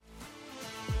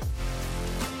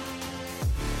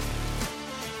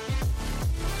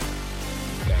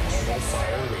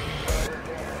Fire Radio.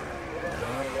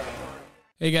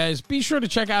 Hey guys, be sure to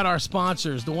check out our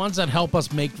sponsors, the ones that help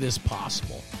us make this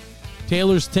possible.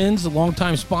 Taylor's Tins, a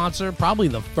longtime sponsor, probably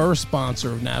the first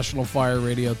sponsor of National Fire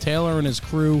Radio. Taylor and his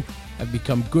crew have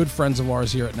become good friends of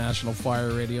ours here at National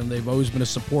Fire Radio, and they've always been a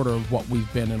supporter of what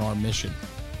we've been in our mission.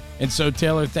 And so,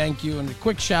 Taylor, thank you. And a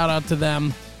quick shout out to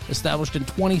them. Established in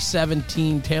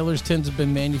 2017, Taylor's Tins have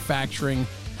been manufacturing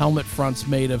helmet fronts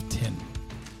made of tin.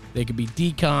 They can be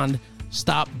deconned,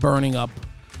 stop burning up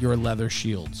your leather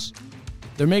shields.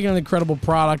 They're making an incredible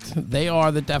product. They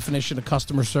are the definition of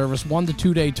customer service. 1 to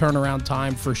 2 day turnaround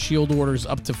time for shield orders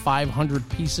up to 500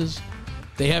 pieces.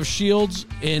 They have shields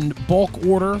in bulk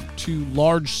order to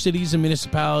large cities and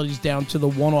municipalities down to the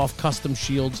one-off custom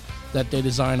shields that they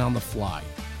design on the fly.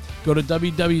 Go to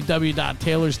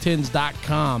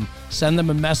www.taylorstins.com. Send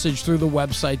them a message through the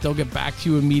website. They'll get back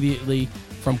to you immediately.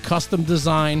 From custom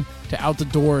design to out the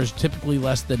door is typically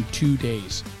less than 2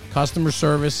 days. Customer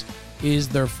service is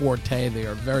their forte. They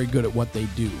are very good at what they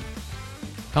do.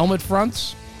 Helmet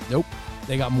fronts? Nope.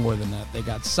 They got more than that. They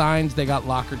got signs, they got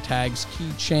locker tags,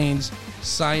 keychains,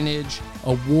 signage,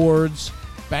 awards,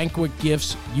 banquet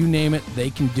gifts, you name it, they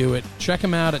can do it. Check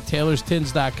them out at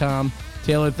taylorstins.com.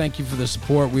 Taylor, thank you for the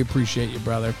support. We appreciate you,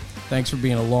 brother. Thanks for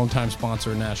being a longtime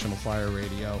sponsor of National Fire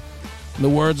Radio. In the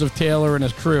words of Taylor and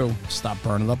his crew, stop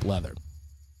burning up leather.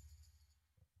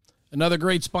 Another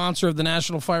great sponsor of the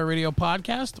National Fire Radio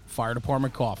podcast, Fire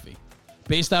Department Coffee.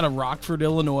 Based out of Rockford,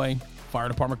 Illinois, Fire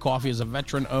Department Coffee is a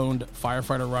veteran-owned,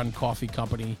 firefighter-run coffee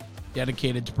company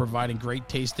dedicated to providing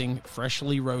great-tasting,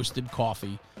 freshly roasted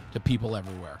coffee to people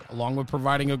everywhere, along with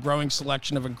providing a growing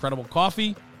selection of incredible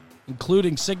coffee,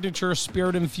 including signature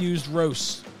spirit-infused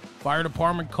roasts. Fire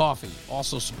Department Coffee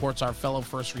also supports our fellow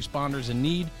first responders in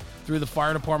need through the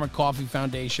Fire Department Coffee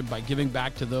Foundation by giving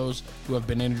back to those who have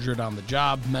been injured on the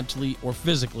job, mentally or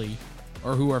physically,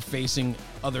 or who are facing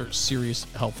other serious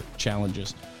health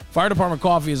challenges. Fire Department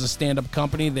Coffee is a stand-up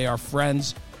company. They are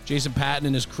friends. Jason Patton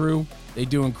and his crew, they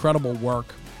do incredible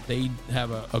work. They have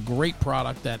a great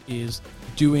product that is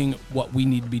doing what we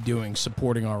need to be doing,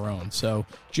 supporting our own. So,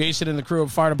 Jason and the crew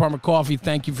of Fire Department Coffee,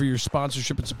 thank you for your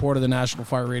sponsorship and support of the National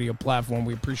Fire Radio platform.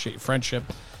 We appreciate your friendship,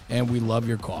 and we love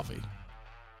your coffee.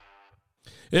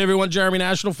 Hey everyone, Jeremy,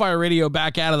 National Fire Radio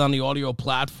back at it on the audio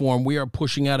platform. We are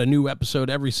pushing out a new episode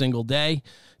every single day.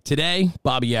 Today,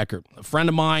 Bobby Eckert, a friend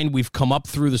of mine. We've come up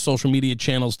through the social media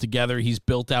channels together. He's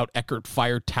built out Eckert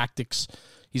Fire Tactics.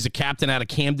 He's a captain out of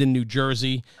Camden, New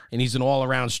Jersey, and he's an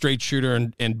all-around straight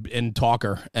shooter and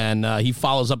talker. And he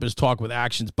follows up his talk with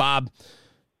actions. Bob,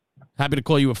 happy to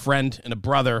call you a friend and a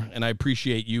brother, and I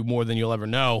appreciate you more than you'll ever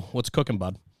know. What's cooking,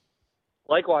 bud?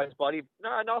 Likewise, buddy.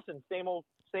 No, nothing. Same old,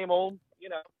 you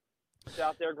know, just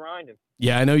out there grinding.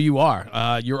 Yeah, I know you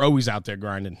are. You're always out there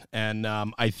grinding. And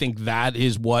I think that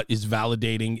is what is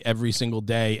validating every single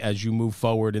day as you move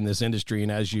forward in this industry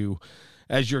and as your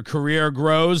career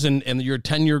grows and your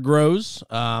tenure grows.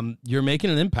 You're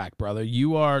making an impact, brother.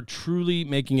 You are truly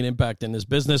making an impact in this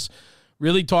business.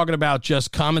 Really talking about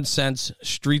just common sense,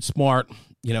 street smart,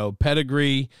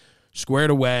 pedigree, squared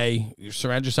away. You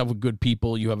surround yourself with good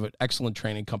people. You have an excellent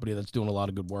training company that's doing a lot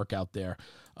of good work out there.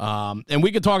 And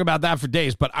we could talk about that for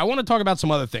days, but I want to talk about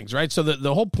some other things, right? So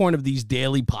the whole point of these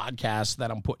daily podcasts that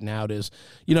I'm putting out is,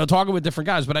 talking with different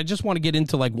guys, but I just want to get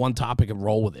into like one topic and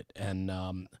roll with it. And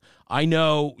I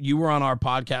know you were on our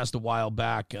podcast a while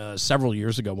back, several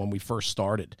years ago when we first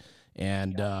started.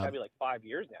 And probably like 5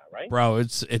 years now, right? Bro,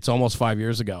 it's almost 5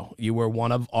 years ago. You were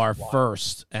one of our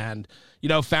first, and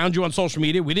found you on social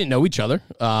media. We didn't know each other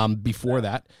before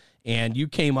that, and you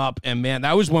came up, and man,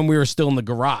 that was when we were still in the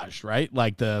garage, right?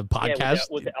 Like the podcast. Yeah,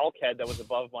 with the elk head that was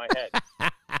above my head.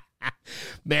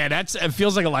 Man, it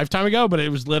feels like a lifetime ago, but it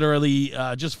was literally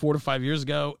just 4 to 5 years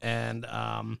ago, and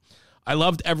I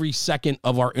loved every second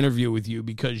of our interview with you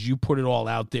because you put it all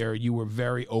out there. You were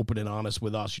very open and honest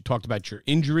with us. You talked about your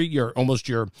injury, your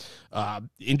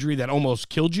injury that almost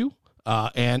killed you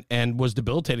and was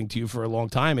debilitating to you for a long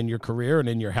time in your career and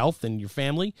in your health and your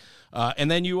family. And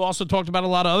then you also talked about a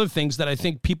lot of other things that I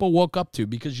think people woke up to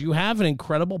because you have an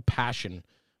incredible passion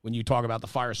when you talk about the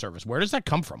fire service. Where does that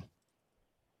come from?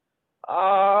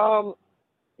 I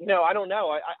don't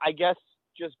know. I guess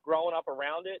just growing up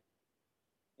around it.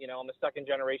 I'm a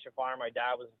second-generation fireman. My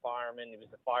dad was a fireman. He was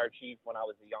the fire chief when I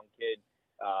was a young kid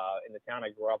in the town I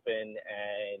grew up in.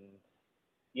 And,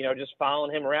 just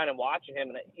following him around and watching him.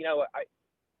 And,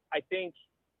 I think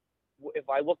if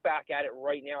I look back at it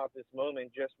right now at this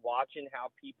moment, just watching how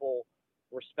people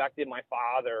respected my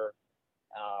father,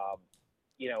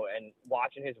 and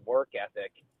watching his work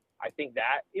ethic, I think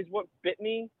that is what bit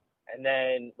me. And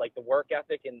then like the work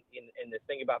ethic and the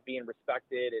thing about being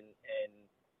respected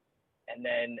and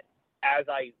then as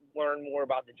I learned more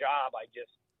about the job, I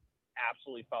just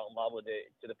absolutely fell in love with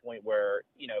it to the point where,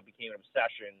 it became an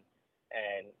obsession.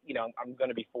 And, I'm going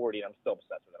to be 40 and I'm still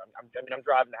obsessed with it. I'm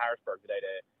driving to Harrisburg today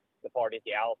to party at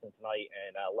the Allison tonight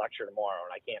and lecture tomorrow.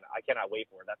 And I cannot wait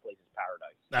for it. That place is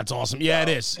paradise. That's awesome. Yeah, it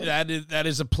is. That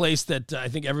is a place that I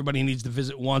think everybody needs to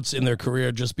visit once in their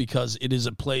career, just because it is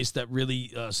a place that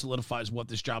really solidifies what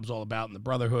this job's all about, and the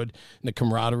brotherhood and the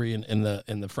camaraderie and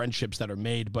the friendships that are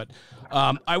made. But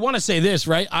I want to say this,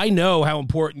 right? I know how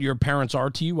important your parents are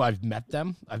to you. I've met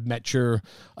them. I've met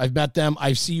them.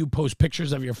 I see you post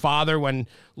pictures of your father when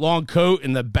long coat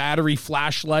and the battery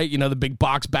flashlight, the big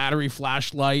box battery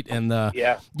flashlight, and I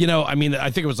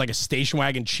think it was like a station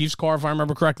wagon Chiefs car, if I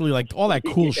remember correctly, like all that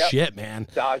cool shit, man.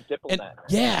 Dodge Diplomat.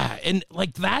 And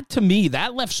like that, to me,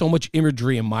 that left so much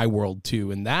imagery in my world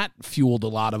too, and that fueled a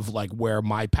lot of like where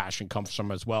my passion comes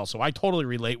from as well. So I totally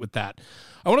relate with that.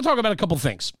 I want to talk about a couple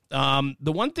things.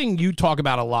 The one thing you talk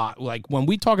about a lot, like when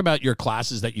we talk about your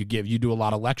classes that you give, you do a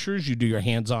lot of lectures, you do your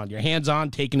hands-on,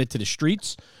 taking it to the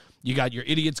streets. You got your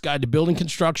Idiot's Guide to Building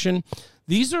Construction.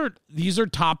 These are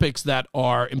topics that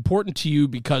are important to you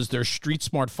because they're street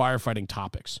smart firefighting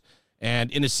topics.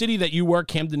 And in a city that you work,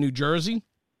 Camden, New Jersey,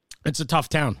 it's a tough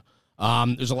town.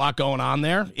 There's a lot going on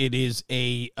there. It's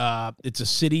a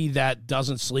city that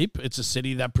doesn't sleep. It's a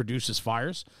city that produces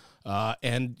fires.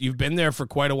 And you've been there for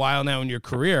quite a while now in your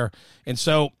career. And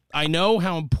so I know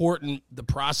how important the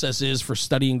process is for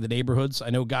studying the neighborhoods. I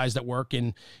know guys that work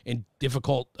in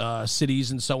difficult cities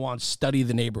and so on study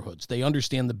the neighborhoods. They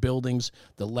understand the buildings,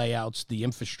 the layouts, the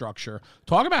infrastructure.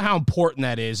 Talk about how important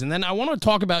that is. And then I want to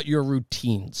talk about your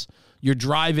routines, your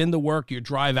drive into work, your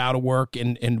drive out of work,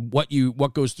 and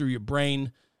what goes through your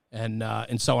brain and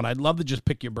so on. I'd love to just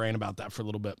pick your brain about that for a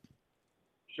little bit.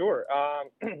 Sure.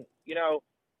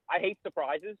 I hate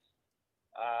surprises.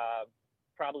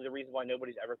 Probably the reason why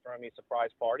nobody's ever thrown me a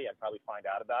surprise party. I'd probably find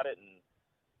out about it and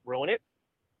ruin it.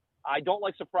 I don't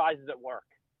like surprises at work.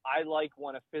 I like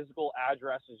when a physical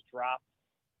address is dropped.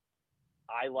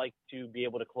 I like to be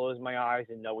able to close my eyes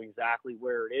and know exactly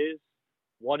where it is,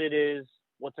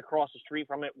 what's across the street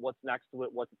from it, what's next to it,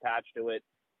 what's attached to it,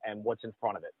 and what's in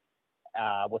front of it,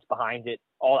 what's behind it,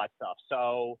 all that stuff.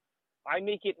 So I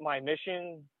make it my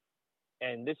mission,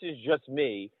 and this is just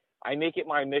me, I make it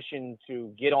my mission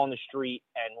to get on the street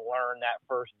and learn that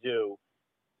first do,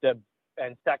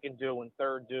 and second do, and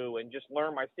third do, and just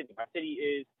learn my city. My city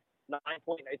is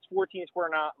it's 14 square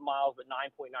miles, but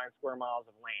 9.9 square miles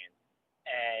of land.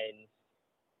 And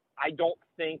I don't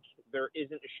think there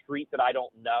isn't a street that I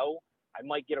don't know. I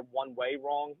might get a one-way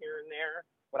wrong here and there,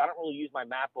 but I don't really use my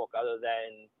map book other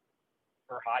than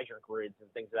for hydrant grids and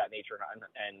things of that nature.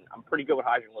 And I'm pretty good with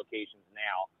hydrant locations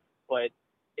now, but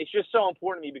it's just so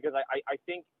important to me because I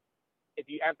think if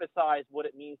you emphasize what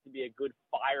it means to be a good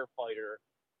firefighter,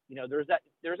 there's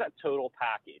that total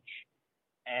package,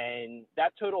 and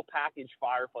that total package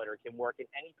firefighter can work in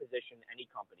any position, any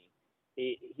company.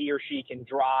 He or she can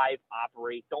drive,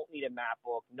 operate, don't need a map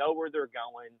book, know where they're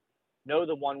going, know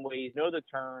the one ways, know the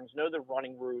turns, know the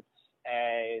running routes,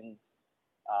 and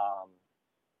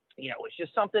it's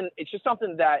just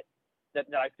something that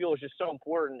I feel is just so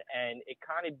important, and it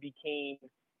kind of became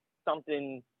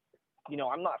something.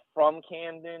 I'm not from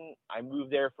Camden. I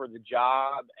moved there for the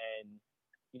job, and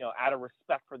out of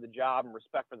respect for the job and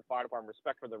respect for the fire department,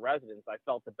 respect for the residents, I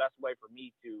felt the best way for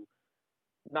me to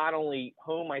not only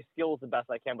hone my skills the best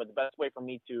I can, but the best way for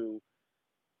me to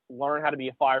learn how to be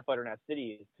a firefighter in that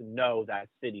city is to know that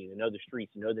city, to know the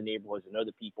streets, to know the neighborhoods, to know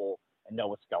the people, and know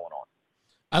what's going on.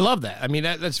 I love that. I mean,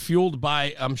 that's fueled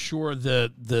by, I'm sure,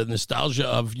 the nostalgia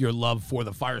of your love for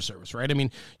the fire service, right? I mean,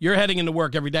 you're heading into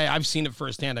work every day. I've seen it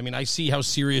firsthand. I mean, I see how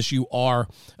serious you are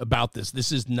about this.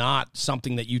 This is not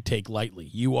something that you take lightly.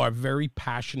 You are very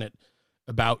passionate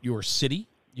about your city.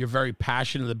 You're very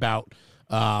passionate about,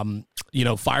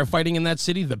 firefighting in that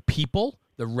city, the people,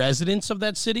 the residents of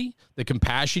that city, the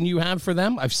compassion you have for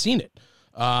them. I've seen it.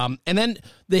 And then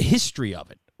the history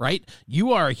of it, right?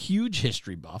 You are a huge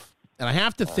history buff. And I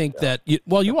have to think that,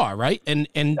 you are, right? And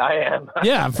I am.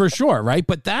 Yeah, for sure, right?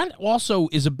 But that also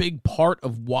is a big part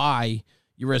of why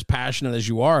you're as passionate as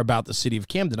you are about the city of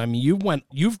Camden. I mean,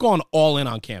 you've gone all in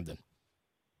on Camden.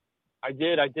 I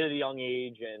did at a young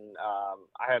age, and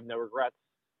I have no regrets.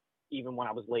 Even when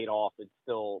I was laid off, it's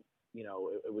still,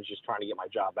 it was just trying to get my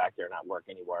job back there and not work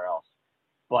anywhere else.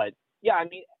 But, yeah, I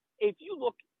mean, if you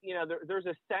look, there's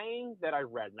a saying that I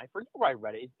read, and I forget where I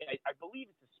read it. I believe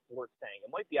it's a sports saying.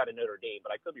 It might be out of Notre Dame,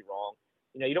 but I could be wrong.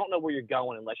 You don't know where you're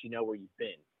going unless you know where you've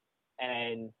been.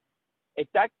 And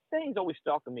that thing's always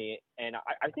stuck with me. And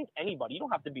I think anybody, you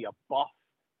don't have to be a buff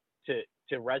to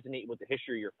resonate with the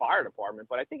history of your fire department,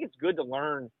 but I think it's good to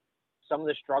learn some of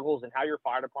the struggles and how your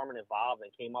fire department evolved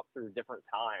and came up through different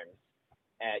times,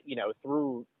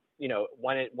 through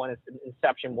when its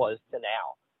inception was to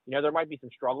now. There might be some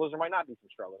struggles, there might not be some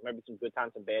struggles, there might be some good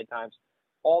times, some bad times,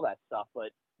 all that stuff.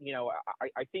 But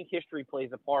I think history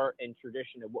plays a part in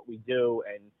tradition of what we do,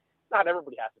 and not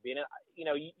everybody has to be in it.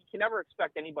 You can never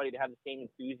expect anybody to have the same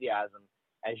enthusiasm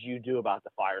as you do about the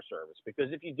fire service,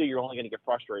 because if you do, you're only going to get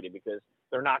frustrated because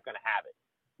they're not going to have it.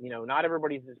 Not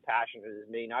everybody's as passionate as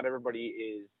me. Not everybody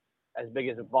is as big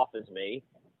as a buff as me,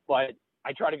 but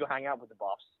I try to go hang out with the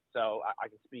buffs, so I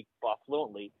can speak buff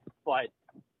fluently. But,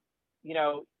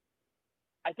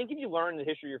 I think if you learn the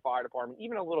history of your fire department,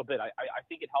 even a little bit, I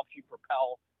think it helps you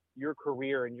propel your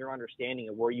career and your understanding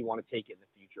of where you want to take it in the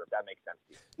future, if that makes sense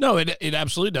to you. No, it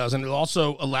absolutely does. And it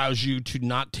also allows you to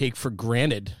not take for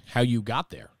granted how you got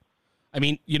there. I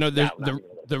mean,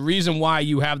 the reason why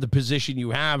you have the position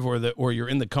you have or you're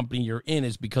in the company you're in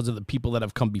is because of the people that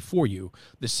have come before you,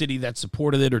 the city that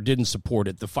supported it or didn't support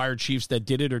it, the fire chiefs that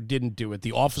did it or didn't do it,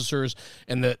 the officers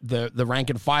and the rank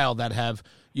and file that have,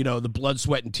 the blood,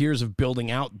 sweat, and tears of building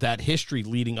out that history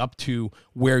leading up to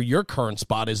where your current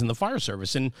spot is in the fire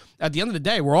service. And at the end of the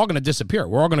day, we're all going to disappear.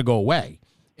 We're all going to go away.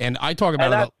 And I talk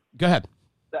about it. Go ahead.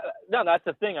 No, that's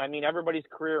the thing. I mean, everybody's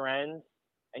career ends,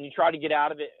 and you try to get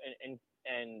out of it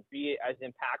and be as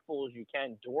impactful as you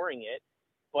can during it.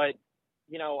 But,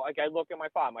 like I look at my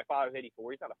father. My father's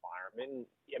 84. He's not a fireman.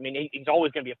 I mean, he's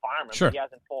always going to be a fireman. Sure. But he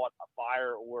hasn't fought a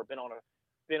fire or been on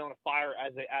a fire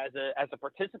as a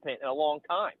participant in a long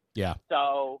time. Yeah.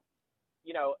 So,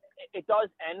 it does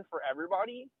end for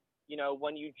everybody.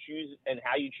 When you choose and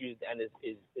how you choose to end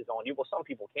is on you. Well, some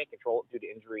people can't control it due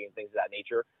to injury and things of that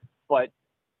nature. But,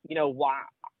 why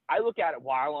I look at it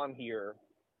while I'm here,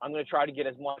 I'm going to try to get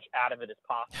as much out of it as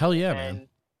possible. Hell yeah, and man.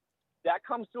 That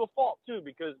comes to a fault, too,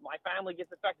 because my family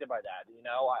gets affected by that.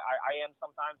 I am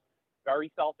sometimes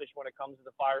very selfish when it comes to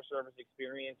the fire service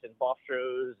experience and buff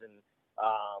shows and,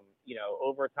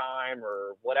 overtime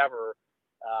or whatever.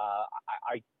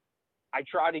 I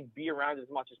try to be around as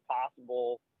much as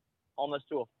possible, almost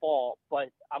to a fault, but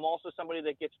I'm also somebody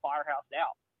that gets firehoused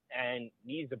out and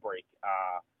needs a break.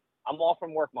 I'm off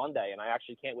from work Monday, and I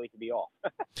actually can't wait to be off.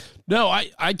 No,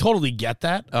 I totally get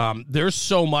that. There's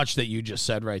so much that you just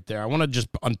said right there. I want to just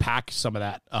unpack some of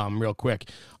that real quick.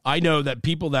 I know that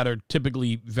people that are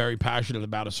typically very passionate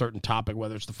about a certain topic,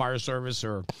 whether it's the fire service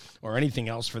or anything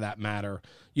else for that matter,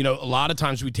 a lot of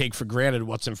times we take for granted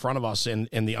what's in front of us and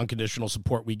the unconditional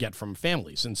support we get from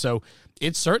families. And so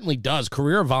it certainly does.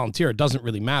 Career or volunteer, it doesn't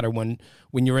really matter. When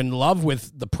you're in love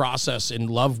with the process, in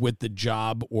love with the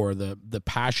job or the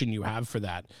passion you have for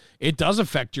that, it does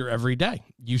affect your everyday.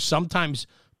 You sometimes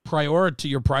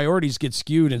your priorities get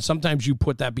skewed, and sometimes you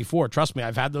put that before. Trust me,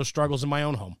 I've had those struggles in my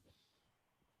own home.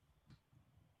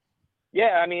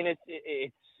 Yeah, I mean,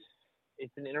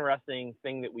 it's an interesting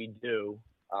thing that we do.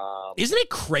 Isn't it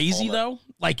crazy though?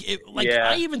 Yeah.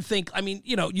 I even think, I mean,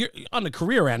 you're on the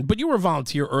career end, but you were a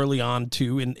volunteer early on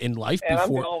too in life and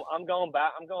before. I'm going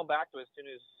back to as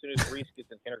soon as Reese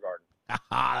gets in kindergarten.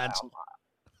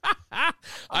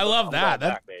 I love that.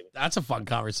 Back, baby. That's a fun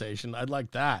conversation. I'd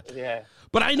like that. Yeah.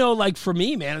 But I know, like for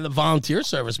me, man, in the volunteer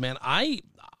service, man, I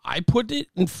put it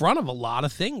in front of a lot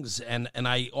of things. And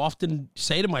I often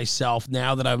say to myself,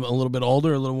 now that I'm a little bit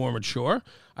older, a little more mature,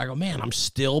 I go, man, I'm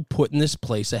still putting this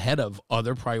place ahead of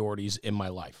other priorities in my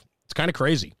life. It's kind of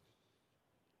crazy.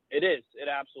 It is. It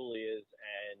absolutely is. And,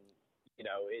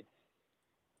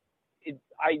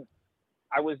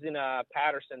 I was in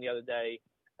Patterson the other day.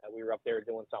 We were up there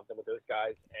doing something with those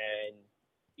guys. And,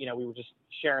 we were just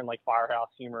sharing like firehouse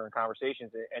humor and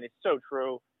conversations. And it's so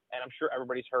true. And I'm sure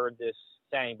everybody's heard this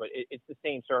saying, but it's the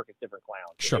same circus, different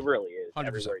clowns. Sure. It really is. 100%.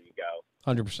 Everywhere you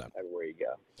go. 100%. Everywhere you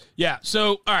go. Yeah.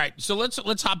 So, all right. So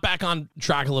let's hop back on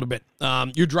track a little bit.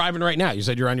 You're driving right now. You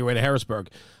said you're on your way to Harrisburg.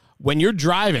 When you're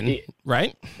driving,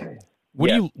 right?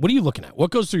 What are you looking at?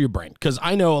 What goes through your brain? Because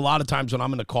I know a lot of times when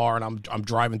I'm in the car and I'm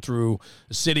driving through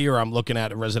a city or I'm looking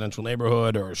at a residential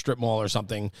neighborhood or a strip mall or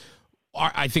something,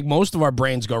 I think most of our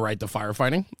brains go right to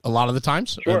firefighting a lot of the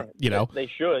times. Sure. And, they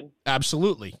should.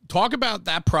 Absolutely. Talk about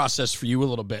that process for you a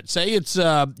little bit. Say it's,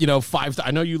 5.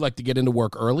 I know you like to get into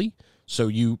work early. So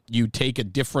you take a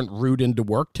different route into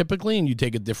work typically, and you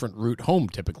take a different route home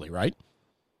typically, right?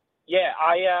 Yeah.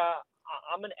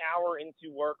 I'm an hour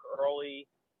into work early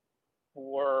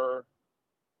for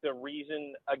the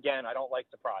reason, again, I don't like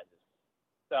surprises.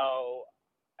 So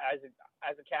as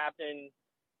a captain,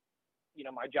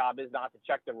 my job is not to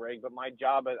check the rig, but my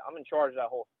job is I'm in charge of that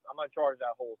whole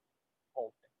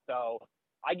whole thing. So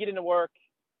I get into work.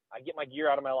 I get my gear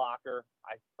out of my locker.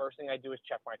 First thing I do is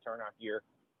check my turnout gear.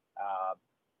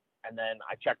 And then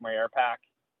I check my air pack.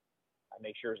 I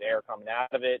make sure there's air coming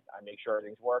out of it. I make sure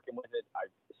everything's working with it. I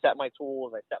set my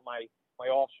tools. I set my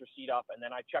officer seat up, and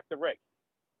then I check the rig.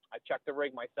 I check the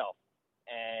rig myself.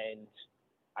 And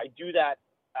I do that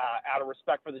out of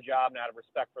respect for the job and out of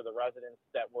respect for the residents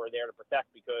that we're there to protect,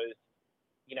 because,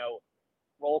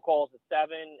 roll calls at 7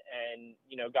 and,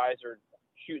 guys are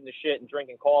shooting the shit and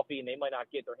drinking coffee, and they might not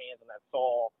get their hands on that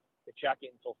saw to check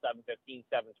it until 7:15,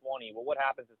 7:20. Well, what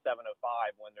happens at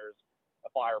 7:05 when there's a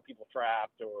fire, people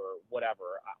trapped or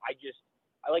whatever?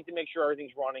 I like to make sure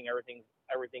everything's running,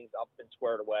 everything's up and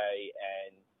squared away,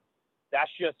 and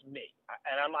that's just me.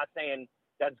 And I'm not saying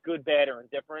that's good, bad, or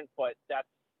indifferent, but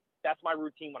that's my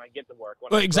routine when I get to work.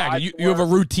 Well, exactly. You have a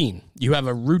routine. You have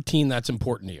a routine that's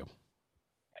important to you.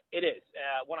 It is.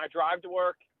 When I drive to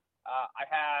work, I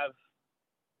have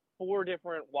 4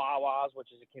 different Wawas,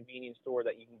 which is a convenience store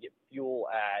that you can get fuel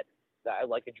at. That I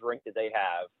like a drink that they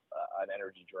have, an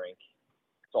energy drink.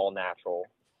 It's all natural.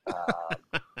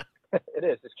 It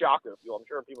is. It's Jocko fuel. I'm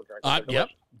sure people drink it. Yep.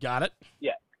 Got it.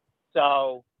 Yeah.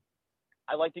 So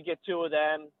I like to get 2 of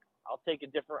them. I'll pick a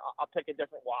different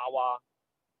Wawa,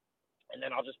 and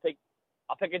then I'll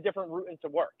pick a different route into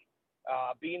work.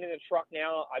 Being in a truck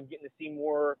now, I'm getting to see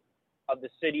more of the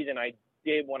city than I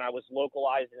did when I was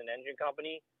localized in an engine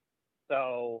company.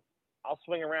 So I'll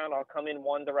swing around. I'll come in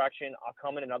one direction. I'll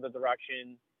come in another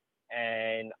direction,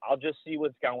 and I'll just see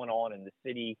what's going on in the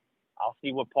city. I'll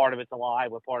see what part of it's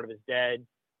alive, what part of it's dead,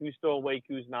 who's still awake,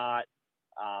 who's not.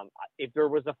 If there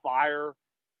was a fire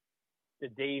the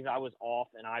days I was off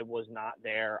and I was not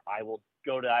there, I will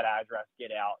go to that address,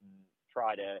 get out, and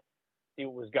try to see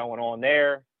what was going on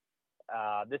there.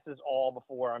 This is all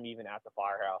before I'm even at the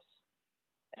firehouse.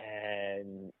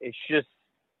 And it's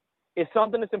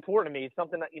something that's important to me. It's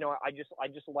something that, I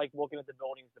just like looking at the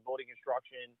buildings, the building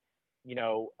construction.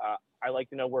 I like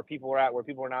to know where people are at, where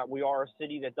people are not. We are a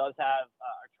city that does have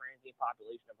a transient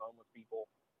population of homeless people,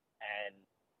 and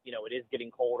it is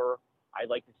getting colder. I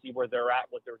like to see where they're at,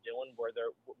 what they're doing, where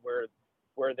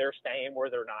they're staying, where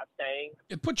they're not staying.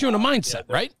 It puts you in a mindset,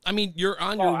 right? I mean, you're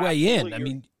on your way in. I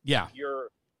mean, yeah.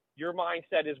 Your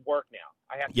mindset is work now.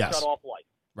 I have to shut off life.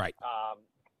 Right.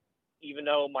 Even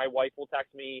though my wife will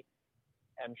text me,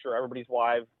 I'm sure everybody's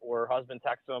wife or husband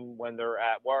texts them when they're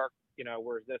at work.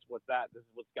 Where's this? What's that? This is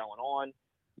what's going on.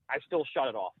 I still shut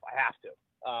it off. I have to.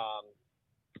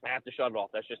 I have to shut it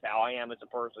off. That's just how I am as a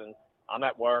person. I'm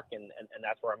at work, and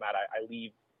that's where I'm at. I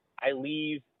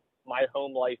leave my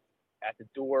home life at the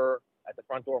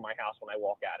front door of my house when I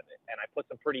walk out of it. And I put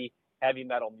some pretty heavy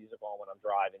metal music on when I'm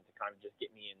driving to kind of just get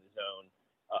me in the zone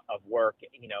of work.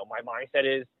 My mindset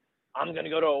is I'm going to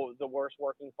go to the worst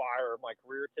working fire of my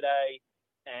career today,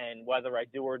 and whether I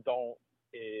do or don't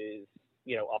is,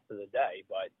 up to the day.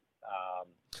 But,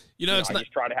 it's I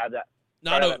just try to have that.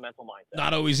 That mental mindset.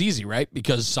 Not always easy, right?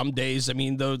 Because some days, I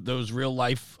mean, those real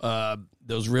life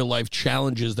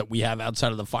challenges that we have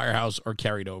outside of the firehouse are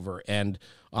carried over. And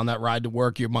on that ride to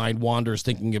work, your mind wanders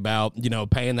thinking about,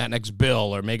 paying that next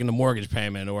bill or making a mortgage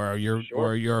payment, or your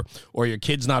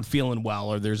kid's not feeling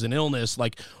well, or there's an illness,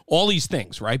 like all these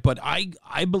things, right? But I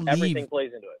believe everything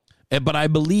plays into it. But I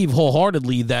believe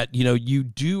wholeheartedly that, you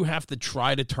do have to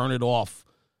try to turn it off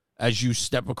as you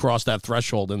step across that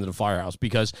threshold into the firehouse,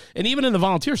 and even in the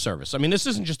volunteer service, I mean, this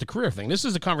isn't just a career thing. This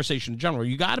is a conversation in general.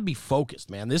 You got to be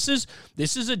focused, man. This is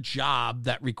a job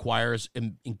that requires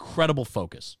incredible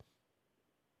focus.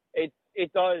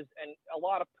 It does. And a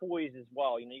lot of poise as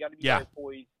well. You got to be very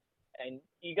poised, and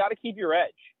you got to keep your edge.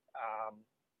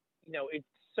 It's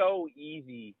so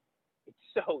easy. It's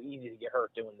so easy to get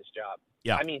hurt doing this job.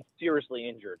 Yeah. I mean, seriously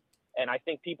injured. And I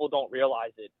think people don't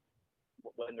realize it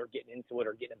when they're getting into it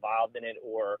or getting involved in it,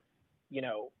 or,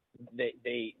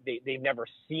 they've never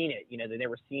seen it. They've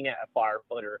never seen a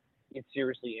firefighter get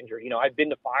seriously injured. I've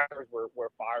been to fires where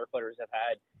firefighters have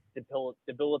had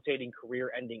debilitating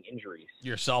career-ending injuries.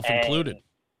 Yourself included.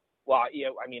 Well,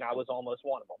 I mean, I was almost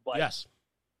one of them. But yes,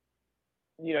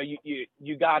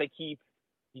 you got to keep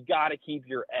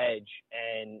your edge.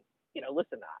 And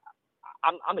listen,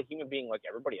 I'm a human being like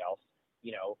everybody else.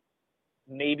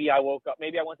 Maybe I woke up,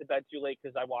 maybe I went to bed too late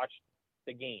because I watched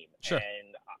the game. Sure.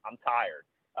 And I'm tired.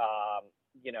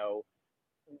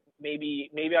 Maybe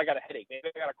I got a headache. Maybe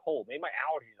I got a cold. Maybe my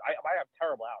allergies. I have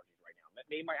terrible allergies right now.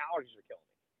 Maybe my allergies are killing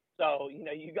me. So,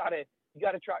 you gotta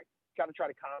try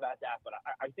to combat that. But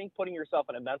I think putting yourself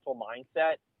in a mental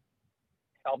mindset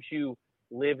helps you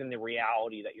live in the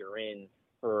reality that you're in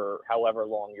for however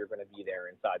long you're going to be there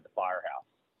inside the firehouse.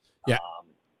 Yeah.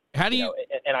 How do you?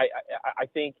 And I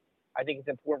think I think it's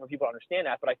important for people to understand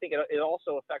that, but I think it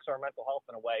also affects our mental health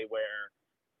in a way where,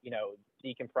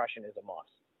 decompression is a must.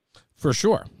 For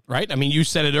sure, right? I mean, you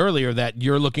said it earlier that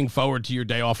you're looking forward to your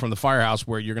day off from the firehouse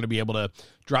where you're going to be able to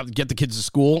get the kids to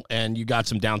school and you got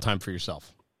some downtime for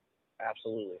yourself.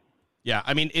 Absolutely. Yeah,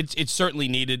 I mean, it's certainly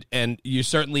needed, and you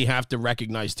certainly have to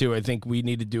recognize, too. I think we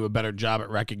need to do a better job at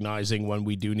recognizing when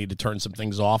we do need to turn some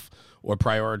things off or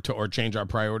change our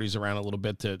priorities around a little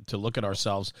bit to look at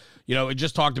ourselves. We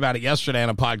just talked about it yesterday on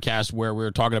a podcast where we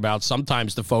were talking about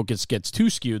sometimes the focus gets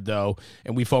too skewed, though,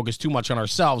 and we focus too much on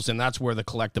ourselves, and that's where the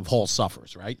collective whole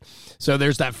suffers, right? So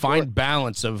there's that fine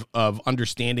balance of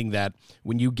understanding that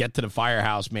when you get to the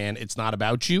firehouse, man, it's not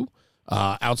about you.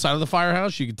 Outside of the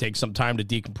firehouse, you can take some time to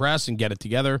decompress and get it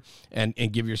together and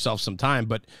give yourself some time.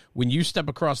 But when you step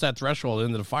across that threshold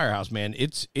into the firehouse, man,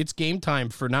 it's game time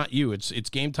for not you. It's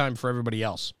game time for everybody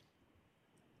else.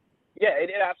 Yeah, it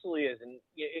absolutely is. And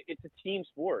it's a team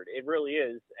sport. It really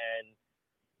is. And,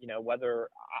 whether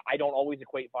I don't always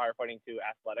equate firefighting to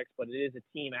athletics, but it is a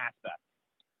team aspect.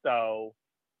 So,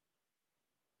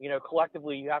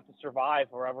 collectively, you have to survive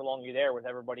for however long you're there with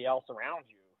everybody else around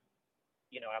you.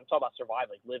 I'm talking about survive,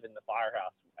 like live in the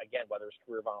firehouse. Again, whether it's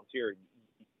career volunteer, you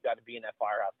got to be in that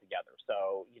firehouse together.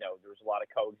 So, there's a lot of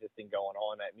coexisting going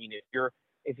on. I mean, if you're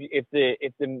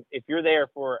there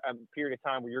for a period of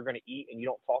time where you're going to eat and you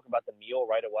don't talk about the meal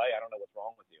right away, I don't know what's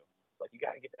wrong with you. Like, you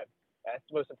got to get that. That's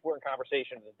the most important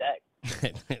conversation of the day.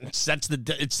 It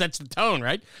sets the tone,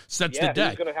 right? Sets the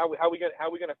day. How are we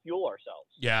gonna fuel ourselves?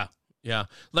 Yeah.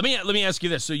 Let me ask you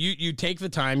this. So you take the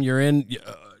time. You're in.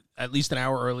 At least an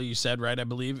hour early, you said, right, I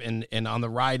believe, and on the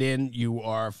ride in, you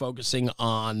are focusing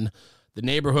on the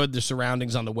neighborhood, the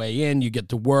surroundings on the way in. You get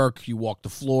to work, you walk the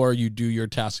floor, you do your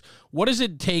tasks. What does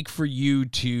it take for you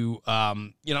to,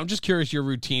 I'm just curious your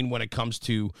routine when it comes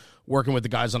to working with the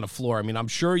guys on the floor. I mean, I'm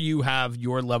sure you have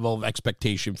your level of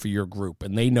expectation for your group,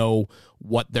 and they know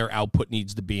what their output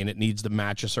needs to be, and it needs to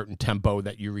match a certain tempo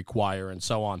that you require and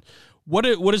so on. What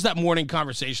does that morning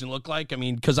conversation look like? I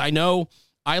mean, because I know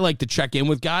I like to check in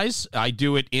with guys. I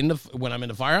do it when I'm in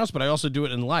the firehouse, but I also do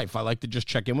it in life. I like to just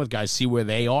check in with guys, see where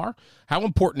they are. How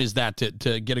important is that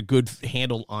to get a good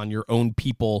handle on your own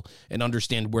people and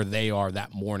understand where they are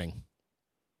that morning?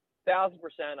 1,000%.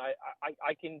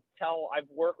 I can tell. I've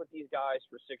worked with these guys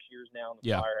for 6 years now in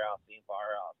the firehouse, team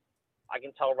firehouse. I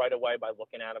can tell right away by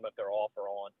looking at them if they're off or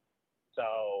on. So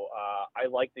I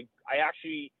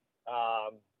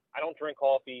don't drink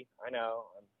coffee. I know.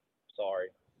 I'm sorry.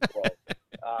 Well,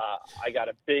 I got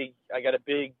a big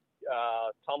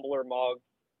tumbler mug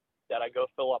that I go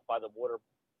fill up by the water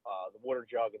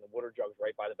jug, and the water jug's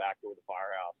right by the back door of the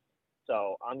firehouse.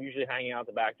 So I'm usually hanging out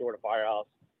the back door of the firehouse,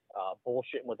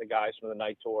 bullshitting with the guys from the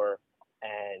night tour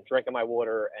and drinking my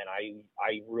water. And I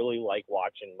really like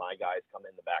watching my guys come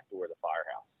in the back door of the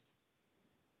firehouse.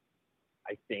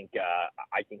 I think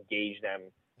I can gauge them.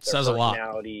 Says a lot.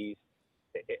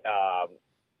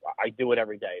 I do it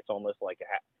every day. It's almost like a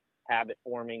habit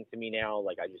forming to me now.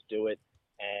 Like, I just do it,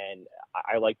 and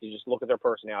I like to just look at their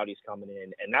personalities coming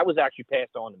in. And that was actually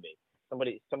passed on to me.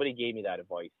 Somebody gave me that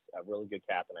advice. A really good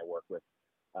captain I work with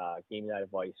gave me that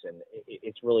advice, and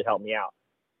it's really helped me out.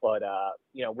 But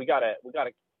we got a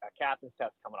captain's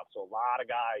test coming up, so a lot of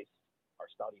guys are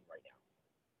studying right now.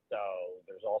 So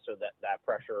there's also that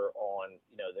pressure on,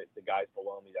 the guys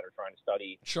below me that are trying to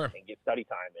study and get study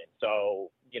time in.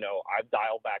 So, I've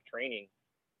dialed back training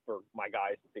for my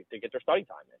guys to get their study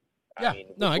time in. Yeah. I mean,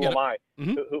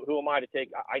 Mm-hmm. Who am I to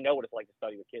take? I know what it's like to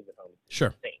study with kids at home. It's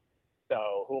insane.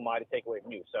 So who am I to take away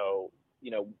from you? So,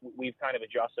 we've kind of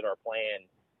adjusted our plan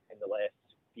in the last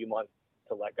few months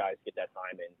to let guys get that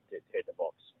time in to hit the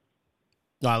books.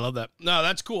 No, I love that. No,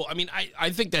 that's cool. I mean,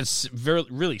 I think that's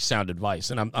really sound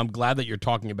advice, and I'm glad that you're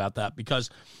talking about that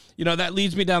because, that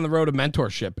leads me down the road of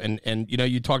mentorship. And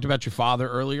you talked about your father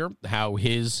earlier, how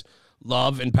his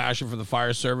love and passion for the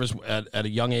fire service at a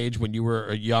young age when you were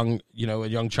a young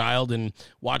child, and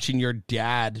watching your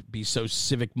dad be so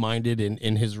civic minded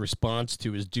in his response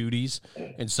to his duties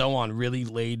and so on really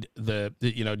laid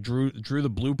drew the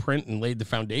blueprint and laid the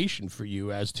foundation for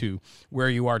you as to where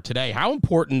you are today. How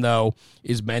important though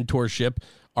is mentorship?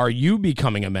 Are you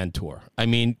becoming a mentor? I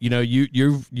mean,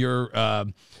 you're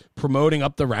promoting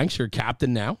up the ranks. You're a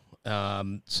captain now.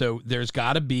 So there's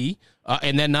got to be,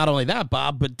 and then not only that,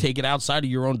 Bob, but take it outside of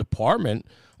your own department.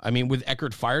 I mean, with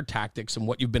Eckerd Fire Tactics and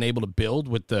what you've been able to build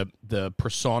with the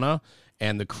persona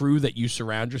and the crew that you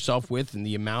surround yourself with and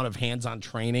the amount of hands-on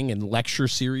training and lecture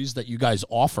series that you guys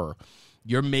offer,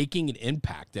 you're making an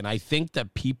impact. And I think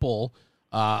that people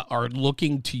are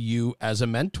looking to you as a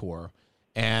mentor.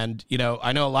 And,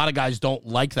 I know a lot of guys don't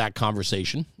like that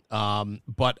conversation.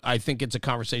 But I think it's a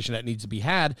conversation that needs to be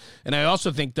had. And I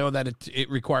also think, though, that it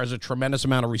requires a tremendous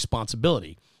amount of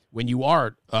responsibility when you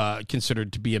are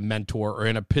considered to be a mentor or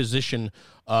in a position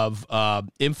of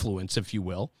influence, if you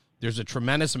will. There's a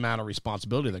tremendous amount of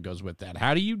responsibility that goes with that.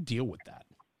 How do you deal with that?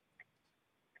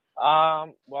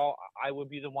 Well, I would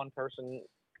be the one person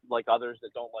like others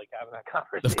that don't like having that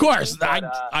conversation. Of course, but,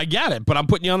 I get it, but I'm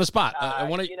putting you on the spot. I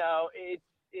want to,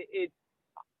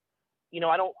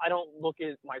 I don't look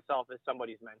at myself as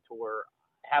somebody's mentor.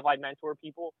 Have I mentored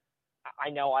people? I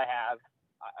know I have.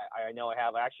 I know I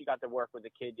have. I actually got to work with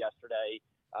a kid yesterday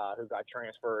who got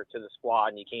transferred to the squad,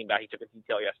 and he came back. He took a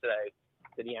detail yesterday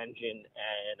to the engine,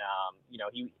 and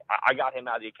I got him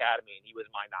out of the academy, and he was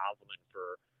my nozzleman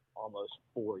for almost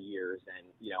 4 years, and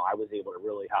I was able to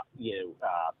really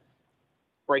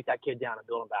break that kid down and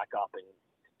build him back up, and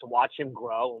to watch him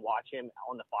grow and watch him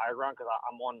on the fire ground, because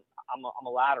I'm a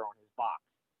ladder on his box,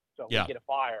 so if we get a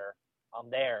fire,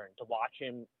 I'm there, and to watch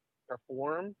him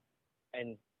perform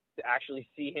and to actually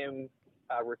see him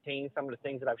retain some of the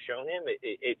things that I've shown him,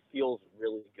 it feels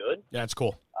really good. Yeah, it's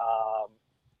cool.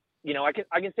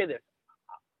 I can say this.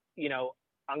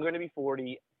 I'm going to be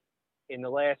 40. In the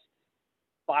last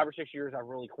 5 or 6 years, I've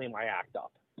really cleaned my act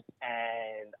up,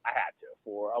 and I had to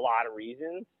for a lot of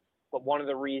reasons. But one of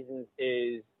the reasons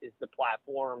is the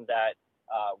platform that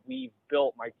we've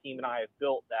built. My team and I have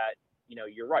built. That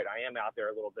you're right. I am out there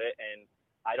a little bit, and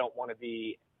I don't want to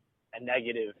be a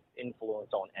negative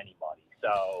influence on anybody.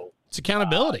 So it's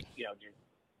accountability.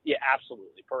 Yeah,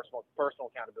 absolutely. Personal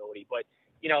accountability. But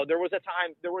there was a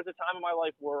time in my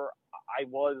life where I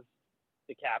was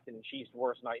the captain and chief's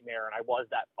worst nightmare, and I was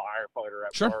that firefighter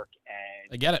at work.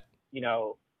 And I get it.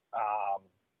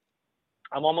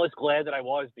 I'm almost glad that I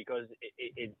was, because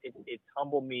it's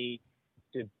humbled me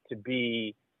to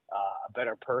be a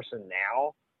better person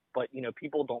now. But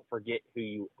people don't forget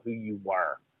who you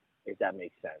were, if that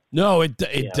makes sense. No, it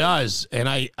does. And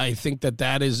I think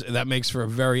that makes for a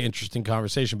very interesting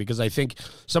conversation, because I think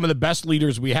some of the best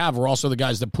leaders we have are also the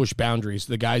guys that push boundaries,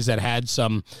 the guys that had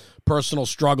some personal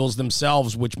struggles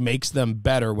themselves, which makes them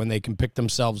better when they can pick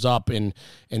themselves up and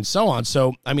so on.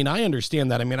 So, I mean, I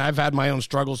understand that. I mean, I've had my own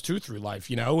struggles too through life,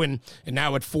 and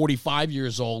now at 45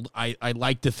 years old, I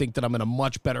like to think that I'm in a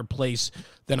much better place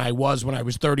than I was when I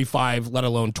was 35, let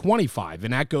alone 25.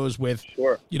 And that goes with,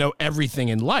 everything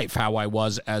in life, how I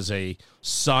was as a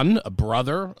son, a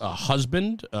brother, a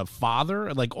husband, a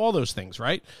father, like all those things,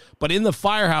 right? But in the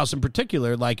firehouse in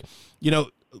particular,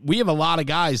 we have a lot of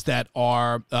guys that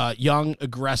are young,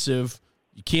 aggressive,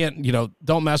 you can't,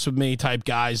 don't mess with me type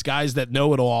guys that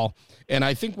know it all. And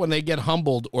I think when they get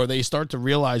humbled or they start to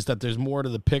realize that there's more to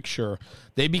the picture,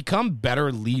 they become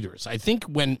better leaders. I think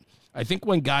when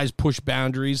guys push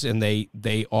boundaries and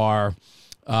they are,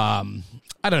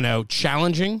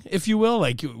 challenging, if you will.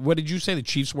 Like, what did you say? The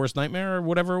Chiefs' worst nightmare or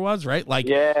whatever it was, right? Like,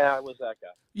 yeah, I was that guy.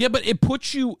 Yeah, but it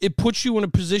puts you in a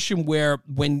position where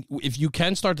if you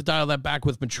can start to dial that back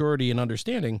with maturity and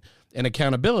understanding and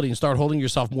accountability and start holding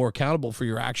yourself more accountable for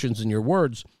your actions and your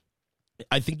words,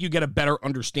 I think you get a better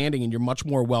understanding and you're much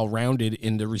more well-rounded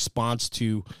in the response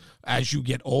to, as you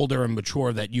get older and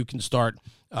mature, that you can start,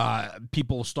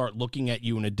 people start looking at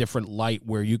you in a different light,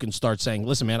 where you can start saying,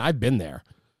 listen, man, I've been there.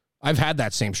 I've had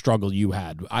that same struggle you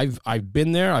had. I've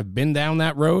been there. I've been down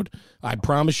that road. I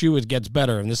promise you it gets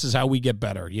better, and this is how we get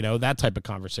better. That type of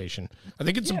conversation. I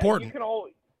think it's important.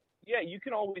 You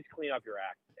can always clean up your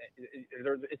act.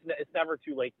 It's never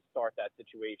too late to start that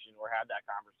situation or have that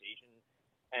conversation.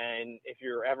 And if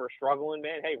you're ever struggling,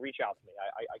 man, hey, reach out to me.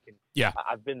 I can. Yeah,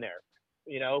 I've been there.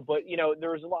 But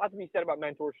there's a lot to be said about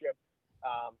mentorship.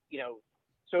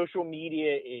 Social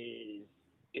media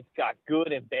it's got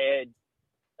good and bad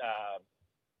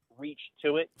reach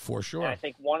to it, for sure. And I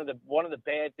think one of the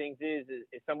bad things is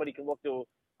somebody can look to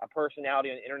a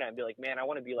personality on the internet and be like, man, I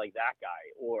want to be like that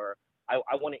guy, or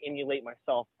I want to emulate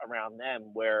myself around them,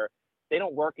 where they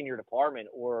don't work in your department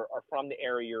or are from the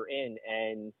area you're in,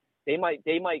 and they might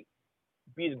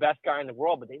be the best guy in the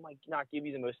world, but they might not give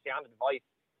you the most sound advice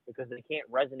because they can't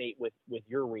resonate with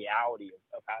your reality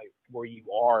of where you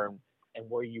are and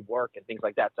where you work and things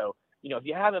like that. So if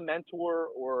you have a mentor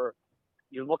or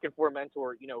you're looking for a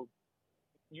mentor,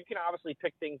 you can obviously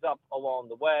pick things up along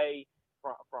the way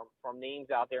from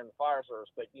names out there in the fire service.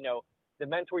 But, the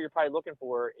mentor you're probably looking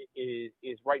for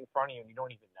is right in front of you and you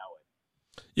don't even know it.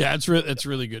 Yeah, that's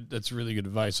really good. That's really good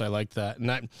advice. I like that.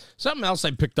 And something else I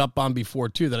picked up on before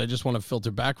too, that I just want to filter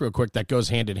back real quick, that goes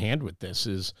hand in hand with this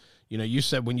is, you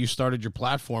said when you started your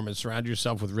platform and surround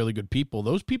yourself with really good people,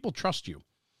 those people trust you.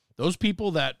 Those people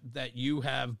that you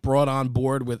have brought on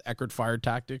board with Eckerd Fire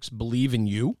Tactics believe in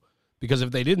you, because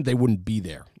if they didn't, they wouldn't be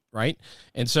there. right?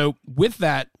 And so with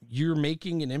that, you're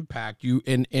making an impact.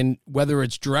 And whether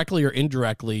it's directly or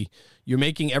indirectly, you're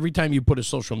making, every time you put a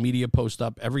social media post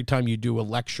up, every time you do a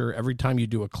lecture, every time you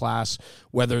do a class,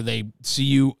 whether they see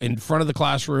you in front of the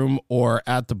classroom or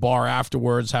at the bar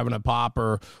afterwards having a pop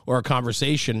or a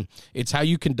conversation, it's how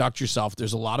you conduct yourself.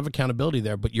 There's a lot of accountability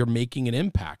there, but you're making an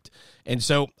impact. And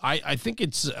so I think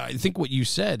what you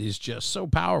said is just so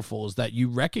powerful, is that you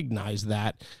recognize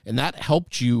that, and that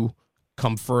helped you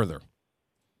come further.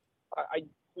 I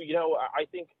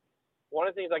think one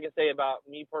of the things I can say about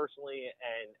me personally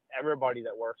and everybody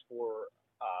that works for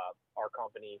our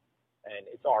company, and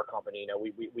it's our company,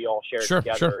 we all share it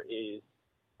together, is,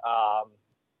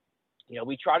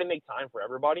 we try to make time for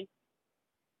everybody.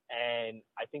 And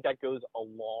I think that goes a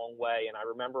long way. And I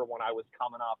remember when I was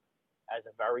coming up as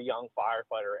a very young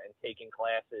firefighter and taking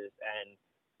classes, and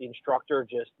the instructor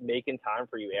just making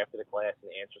time for you after the class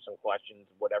and answer some questions,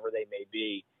 whatever they may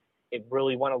be. It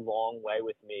really went a long way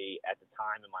with me at the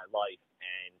time in my life.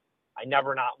 And I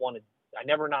never not want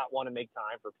to make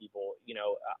time for people.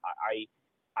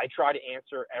 I try to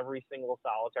answer every single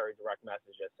solitary direct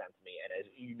message that's sent to me. And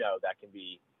as you know, that can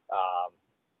be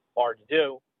hard to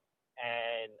do.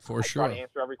 And I try to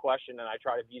answer every question, and I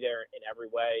try to be there in every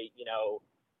way,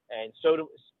 and so does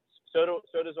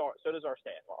our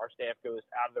staff. Our staff goes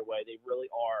out of their way. They really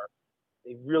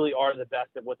are the best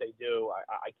at what they do.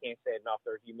 I can't say enough.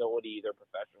 Their humility, their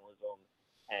professionalism,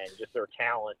 and just their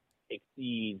talent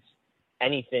exceeds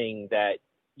anything that,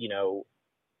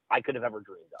 I could have ever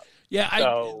dreamed of.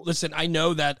 Yeah. Listen, I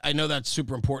know that's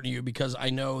super important to you, because I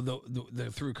know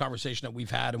the through conversation that we've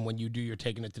had, and when you do, you're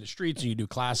taking it to the streets and you do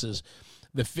classes,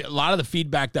 a lot of the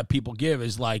feedback that people give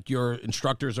is like, your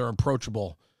instructors are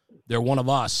approachable. They're one of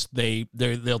us.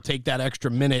 They'll take that extra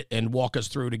minute and walk us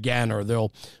through it again, or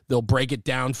they'll break it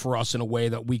down for us in a way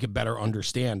that we could better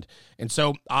understand. And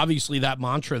so obviously that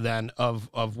mantra then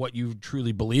of what you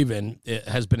truly believe in, it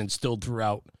has been instilled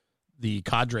throughout the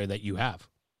cadre that you have.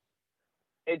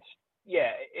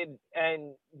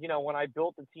 When I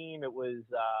built the team, it was,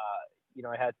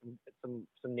 I had some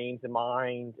names in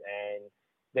mind, and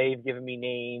they've given me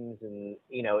names, and,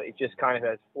 it just kind of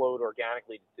has flowed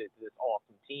organically to this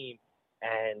awesome team.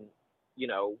 And,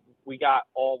 we got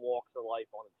all walks of life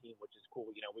on the team, which is cool.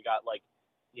 We got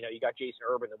you got Jason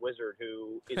Urban, the Wizard,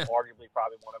 who is arguably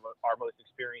probably one of our most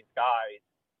experienced guys.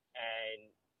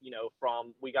 And,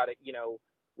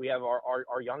 we have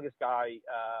our youngest guy,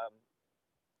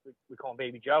 we call him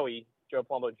Baby Joey, Joe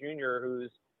Palumbo Jr.,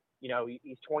 who's,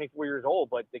 he's 24 years old,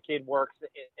 but the kid works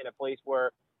in a place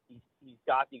where he's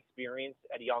got the experience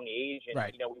at a young age, and,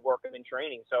 right. We work him in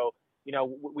training. So,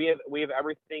 we have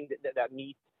everything that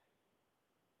meets,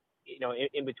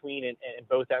 in between and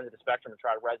both ends of the spectrum, and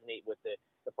try to resonate with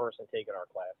the person taking our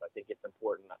class. I think it's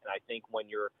important. And I think when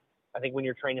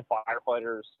you're training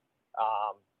firefighters,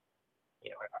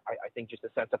 I think just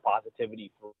a sense of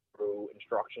positivity through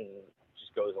instruction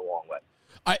just goes a long way.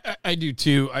 I do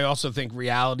too. I also think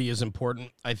reality is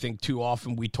important. I think too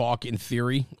often we talk in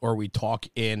theory, or we talk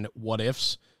in what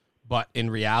ifs, but in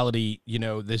reality,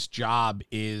 this job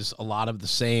is a lot of the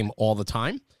same all the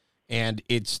time. And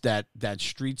it's that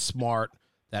street smart,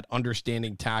 that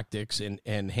understanding tactics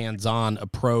and hands-on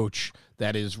approach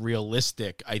that is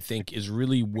realistic, I think, is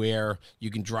really where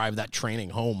you can drive that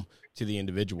training home to the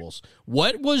individuals.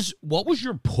 What was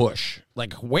your push?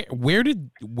 Like, where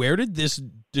did this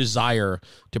desire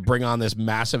to bring on this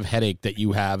massive headache that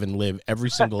you have and live every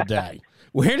single day,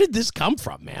 where did this come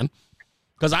from, man?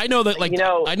 Because I know that,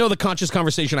 I know the conscious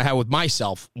conversation I had with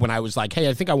myself when I was like, hey,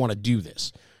 I think I want to do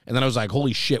this. And then I was like,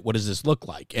 holy shit, what does this look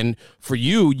like? And for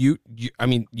you,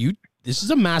 this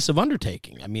is a massive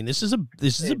undertaking. I mean, this is a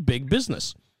big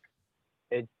business.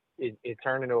 It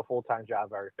turned into a full-time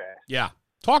job very fast. Yeah.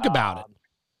 Talk about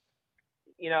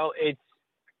it.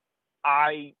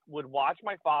 I would watch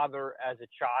my father as a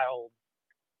child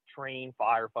train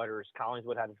firefighters.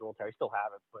 Collingswood had a drill tower. They still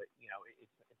have it, but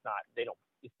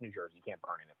it's New Jersey. You can't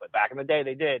burn in it. But back in the day,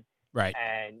 they did. Right.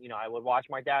 And, I would watch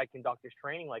my dad conduct his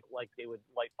training like they would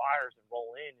light fires and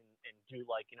roll in and do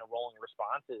rolling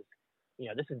responses.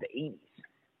 This is the 80s.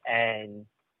 And,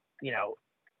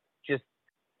 just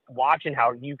watching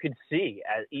how you could see,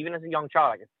 even as a young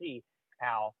child, I could see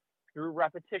how through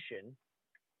repetition,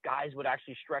 guys would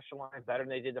actually stretch the line better than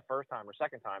they did the first time or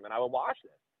second time. And I would watch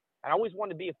this. And I always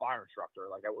wanted to be a fire instructor.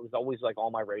 Like, it was always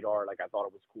on my radar. Like, I thought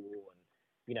it was cool. And,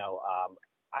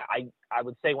 I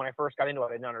would say when I first got into it,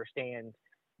 I didn't understand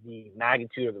the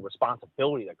magnitude of the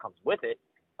responsibility that comes with it.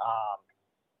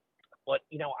 But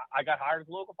I got hired at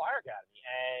the local fire academy,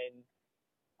 and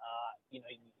you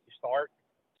start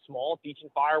small, teaching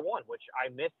Fire 1, which I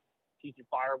missed teaching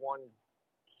Fire One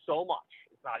so much.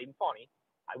 It's not even funny.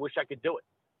 I wish I could do it.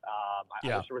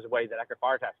 I wish there was a way that Eckerd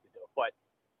Fire Tax could do it. But,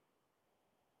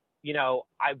 you know,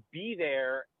 I'd be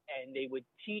there and they would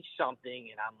teach something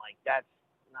and I'm like, that's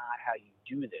not how you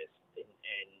do this.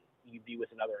 And you'd be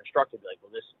with another instructor, be like,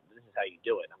 well, this is how you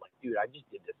do it. And I'm like, dude, I just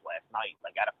did this last night,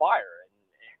 like at a fire.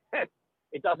 And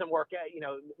it doesn't work out. You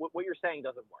know, what you're saying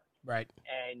doesn't work. Right.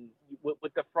 And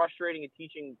with the frustrating of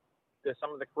teaching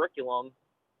some of the curriculum,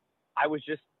 I was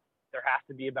just, there has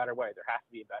to be a better way. There has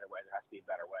to be a better way. There has to be a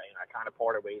better way. And I kind of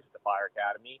parted ways with the Fire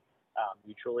Academy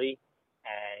mutually.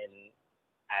 And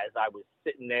as I was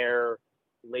sitting there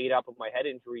laid up with my head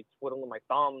injury, twiddling my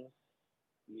thumbs,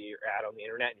 you're out on the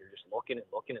internet and you're just looking and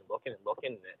looking and looking and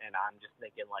looking. And I'm just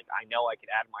thinking, like, I know I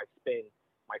could add my spin,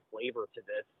 my flavor to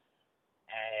this.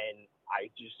 And I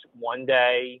just, one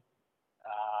day,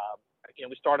 you know,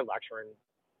 we started lecturing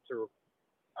through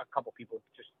a couple people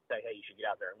just say, hey, you should get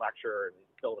out there and lecture and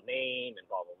build a name and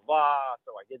blah, blah, blah.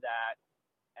 So I did that.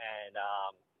 And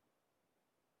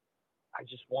I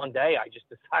just, one day, I just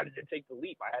decided to take the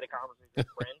leap. I had a conversation with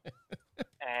a friend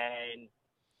and,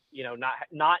 you know,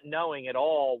 not knowing at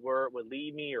all where it would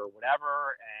lead me or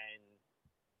whatever. And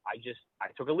I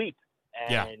took a leap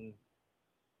and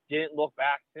didn't look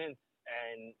back since.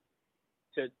 And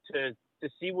to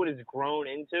see what it's grown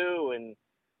into and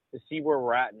to see where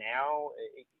we're at now,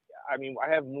 I mean,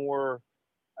 I have more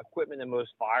equipment than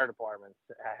most fire departments.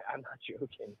 I'm not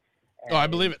joking. And, I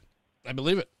believe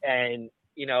it. And,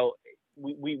 you know,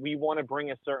 we want to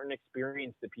bring a certain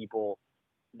experience to people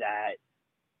that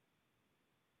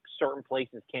certain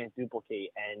places can't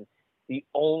duplicate. And the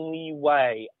only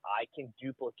way I can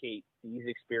duplicate these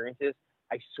experiences,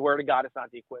 I swear to God, it's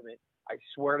not the equipment. I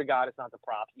swear to God, it's not the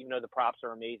props, even though the props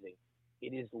are amazing.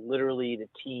 It is literally the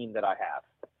team that I have.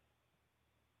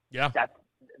 Yeah.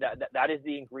 That is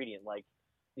the ingredient. Like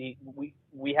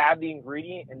we have the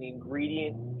ingredient, and the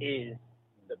ingredient is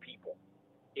the people.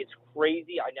 It's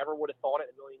crazy. I never would have thought it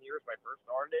in a million years when I first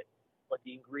started it, but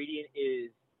the ingredient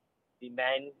is the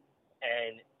men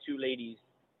and two ladies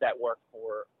that work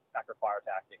for Eckerd Fire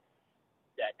Tactics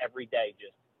that every day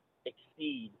just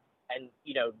exceed. And,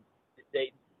 you know,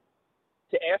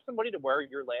 to ask somebody to wear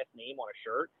your last name on a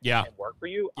shirt and work for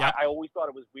you, I always thought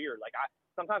it was weird. Like,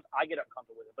 sometimes I get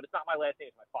uncomfortable with it, but it's not my last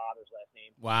name. It's my father's last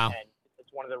name. Wow. And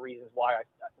it's one of the reasons why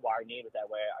I named it that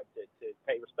way, to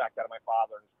pay respect out of my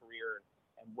father and his career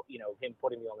and, you know, him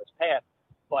putting me on this path.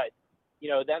 But, you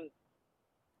know, then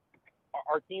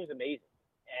our team's amazing.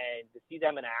 And to see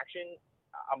them in action,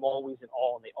 I'm always in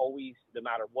awe. And they always, no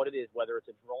matter what it is, whether it's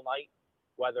a drill night,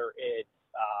 whether it's,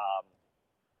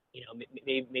 you know,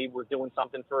 maybe we're doing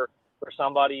something for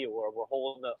somebody, or we're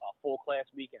holding a full class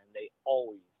weekend, they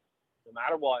always, no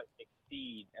matter what,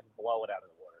 exceed and blow it out of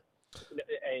the water.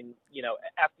 And, you know,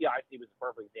 FDIC was a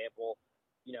perfect example.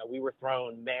 You know, we were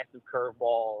throwing massive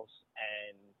curveballs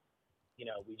and, you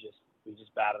know, we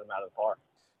just batted them out of the park.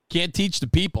 Can't teach the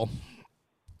people.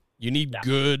 You need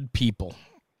good people.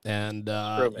 And,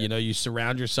 true, you know, you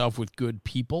surround yourself with good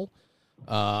people,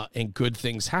 and good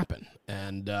things happen.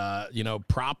 And, you know,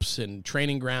 props and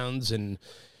training grounds, and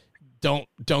don't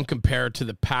compare to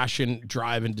the passion,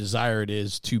 drive, and desire it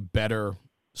is to better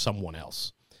someone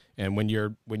else. And when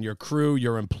your crew,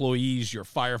 your employees, your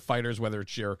firefighters, whether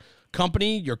it's your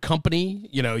company,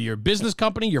 you know, your business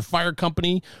company, your fire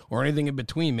company, or anything in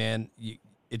between, man,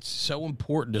 it's so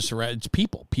important to surround. It's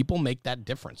people. People make that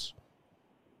difference.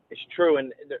 It's true,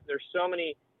 and there's so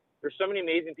many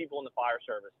amazing people in the fire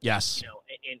service. Yes. You know,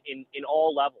 in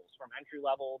all levels, from entry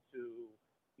level to,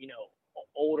 you know,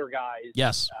 older guys.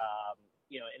 Yes.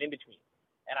 You know, and in between.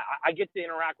 And I get to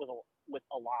interact with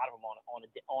a lot of them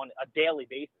on a daily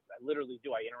basis. I literally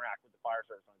do. I interact with the fire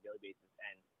service on a daily basis,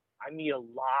 and I meet a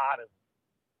lot of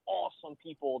awesome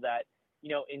people that, you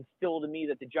know, instill to me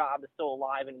that the job is still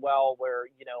alive and well. Where,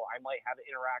 you know, I might have an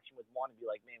interaction with one and be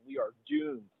like, man, we are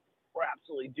doomed. We're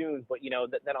absolutely doomed. But, you know,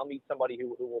 then I'll meet somebody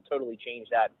who will totally change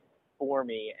that for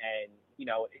me. And, you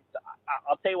know,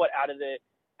 I'll tell you what, out of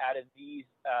these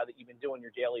that you've been doing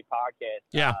your daily podcast,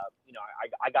 you know,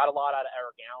 I got a lot out of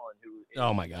Eric Allen, who is,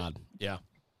 oh my God. Yeah.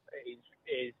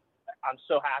 Is I'm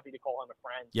so happy to call him a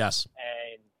friend. Yes.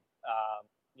 And,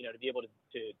 you know, to be able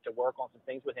to work on some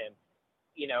things with him,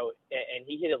 you know, and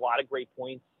he hit a lot of great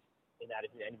points in that.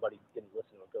 If anybody didn't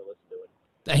listen to it, go listen to it.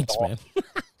 Thanks, man.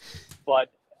 But,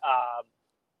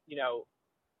 you know,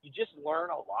 you just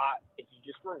learn a lot if you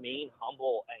just remain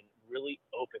humble and really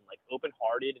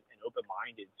open-hearted and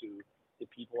open-minded to the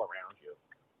people around you.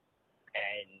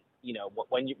 And, you know,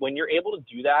 when you're able to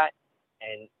do that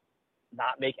and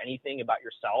not make anything about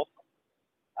yourself,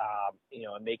 you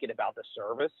know, and make it about the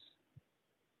service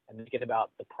and make it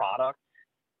about the product,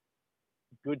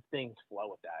 good things flow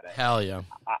with that. Hell yeah.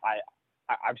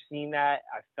 I've seen that.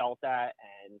 I've felt that.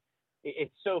 And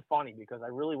it's so funny because I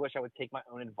really wish I would take my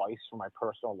own advice from my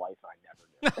personal life, and I never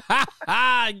do.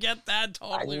 I get that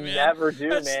totally, man. Never do,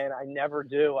 man. I never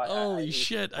do. Holy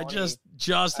shit. I just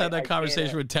had that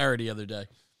conversation with Terry the other day.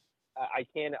 I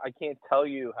can't tell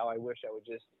you how I wish I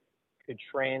could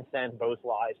transcend both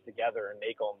lives together and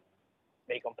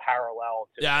make them parallel.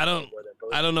 Yeah,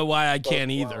 I don't know why I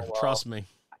can't either. Well. Trust me.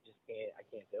 I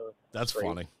can't do it. That's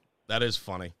funny. That is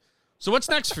funny. So what's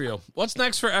next for you? What's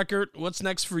next for Eckert? What's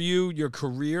next for you, your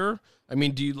career? I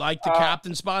mean, do you like the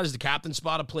captain spot? Is the captain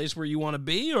spot a place where you want to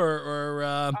be, or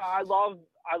I love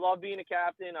being a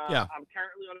captain. Yeah. I'm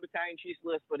currently on the battalion chief's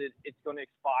list, but it's going to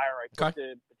expire. I took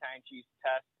the battalion chief's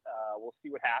test. We'll see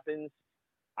what happens.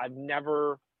 I've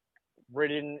never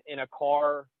ridden in a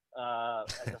car. I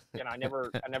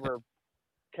never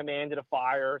commanded a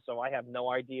fire, so I have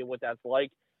no idea what that's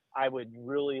like. I would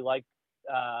really like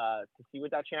to see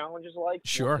what that challenge is like.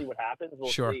 Sure. We'll see what happens.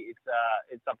 We'll sure. see.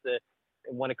 It's up to,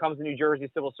 when it comes to New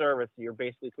Jersey civil service, you're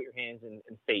basically put your hands in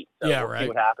fate. So yeah, we'll right. see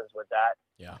what happens with that.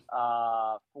 Yeah.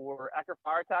 For Eckert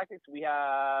Fire Tactics, we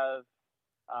have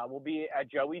we'll be at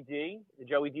Joey D, the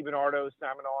Joey DiBernardo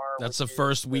seminar. That's the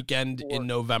first weekend in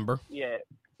November. Yeah,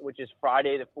 which is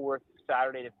Friday the 4th,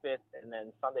 Saturday the 5th, and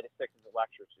then Sunday the 6th is a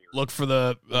lecture series. Look for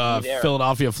the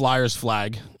Philadelphia Flyers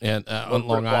flag on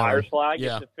Long Island. Flyers flag.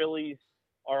 Yeah. If the Phillies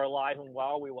are alive and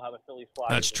well, we will have a Phillies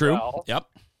flag. That's as true. Well. Yep.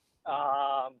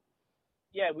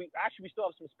 Yeah, we still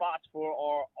have some spots for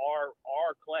our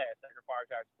class, Eckert Fire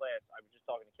Tactics class. I was just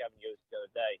talking to Kevin Yost the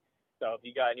other day. So if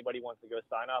you got anybody wants to go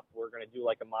sign up, we're going to do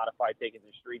like a modified taking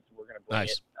the streets. We're going to bring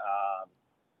it.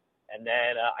 And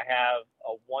then I have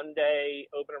a one-day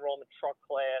open enrollment truck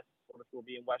class, which will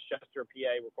be in Westchester,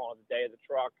 PA. We're calling it the Day of the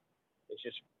Truck. It's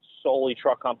just solely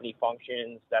truck company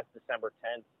functions. That's December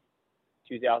 10th,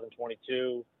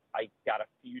 2022. I got a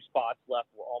few spots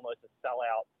left. We're almost a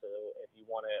sellout. So if you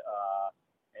want to,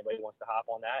 anybody wants to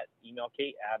hop on that, email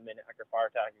Kate,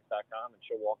 admin@EckertFireTactics.com, and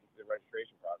she'll walk you through the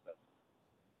registration process.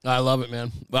 I love it,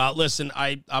 man. Well, listen,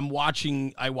 I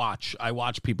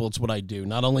watch people. It's what I do.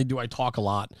 Not only do I talk a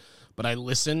lot, but I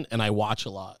listen and I watch a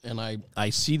lot. And I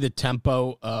see the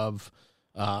tempo of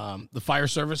the fire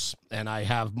service, and I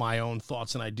have my own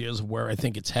thoughts and ideas of where I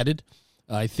think it's headed.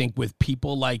 I think with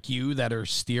people like you that are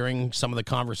steering some of the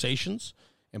conversations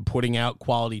and putting out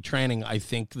quality training, I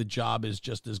think the job is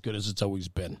just as good as it's always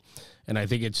been. And I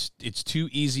think it's too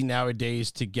easy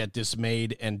nowadays to get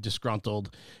dismayed and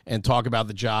disgruntled and talk about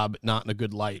the job not in a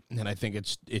good light. And I think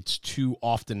it's too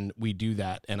often we do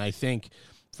that. And I think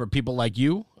for people like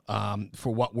you,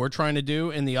 for what we're trying to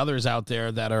do, and the others out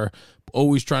there that are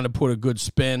always trying to put a good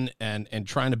spin and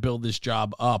trying to build this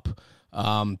job up,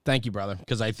 thank you, brother,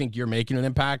 because I think you're making an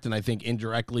impact, and I think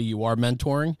indirectly you are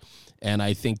mentoring, and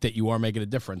I think that you are making a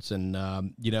difference. And,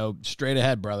 straight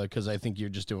ahead, brother, because I think you're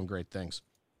just doing great things.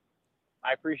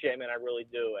 I appreciate it, man. I really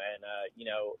do. And,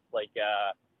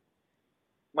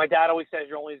 my dad always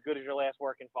says you're only as good as your last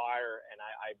work in fire, and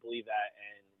I believe that.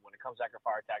 And when it comes to Eckert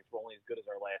Fire Tactics, we're only as good as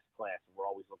our last class, and we're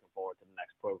always looking forward to the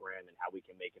next program and how we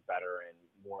can make it better and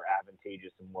more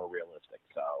advantageous and more realistic.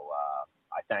 So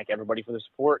I thank everybody for the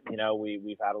support.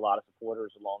 We've had a lot of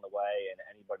supporters along the way, and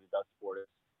anybody that does support us,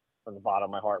 from the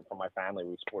bottom of my heart, from my family,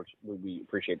 we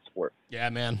appreciate the support. Yeah,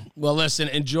 man. Well,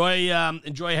 listen, enjoy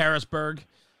Harrisburg.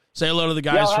 Say hello to the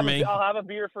guys for me. I'll have a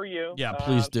beer for you. Yeah,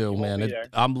 please do, man.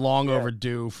 I'm long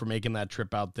overdue for making that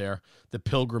trip out there, the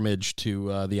pilgrimage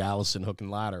to the Allison Hook and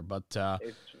Ladder. But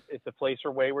it's a place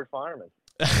for wayward firemen.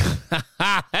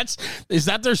 Is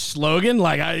that their slogan?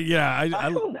 Like, I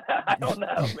don't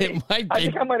know. It might be. I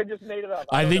think I might have just made it up.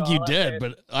 I think you did,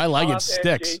 but I like it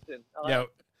sticks. Yeah.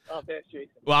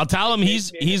 Well, I'll tell him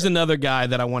he's another guy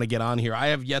that I want to get on here. I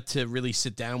have yet to really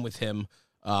sit down with him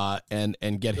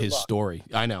and get his story.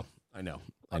 I know. Good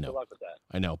luck with that.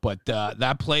 I know, but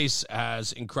that place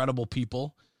has incredible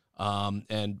people,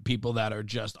 and people that are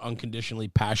just unconditionally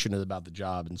passionate about the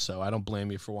job, and so I don't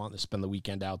blame you for wanting to spend the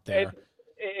weekend out there.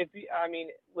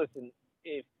 Listen,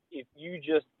 if you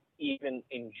just even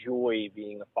enjoy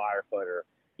being a firefighter,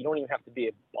 you don't even have to be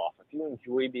a buff. If you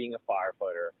enjoy being a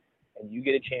firefighter, and you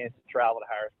get a chance to travel to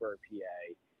Harrisburg,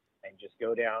 PA, and just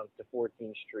go down to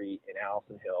 14th Street in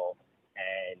Allison Hill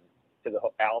and to the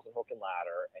Allison Hook and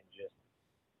Ladder and just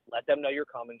let them know you're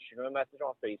coming, shoot them a message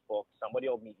on Facebook. Somebody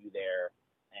will meet you there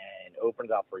and open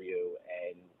it up for you,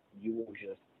 and you will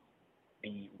just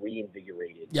be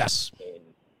reinvigorated. Yes.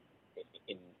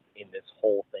 In this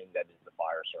whole thing that is the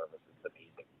fire service. It's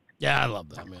amazing. Yeah, I love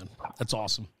that, man. That's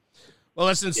awesome. Well,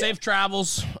 listen, safe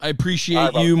travels. I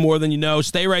appreciate you more than you know.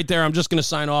 Stay right there. I'm just going to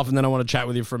sign off, and then I want to chat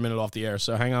with you for a minute off the air.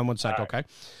 So hang on one sec, okay?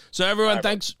 So everyone,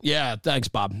 thanks. Yeah, thanks,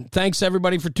 Bob. Thanks,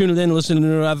 everybody, for tuning in, listening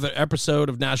to another episode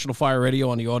of National Fire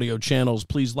Radio on the audio channels.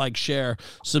 Please like, share,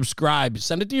 subscribe.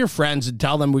 Send it to your friends and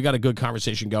tell them we got a good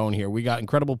conversation going here. We got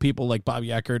incredible people like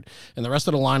Bobby Eckert and the rest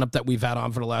of the lineup that we've had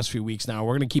on for the last few weeks now.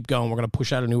 We're going to keep going. We're going to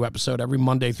push out a new episode every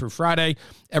Monday through Friday,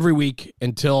 every week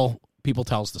until people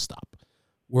tell us to stop.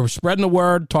 We're spreading the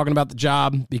word, talking about the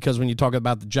job, because when you talk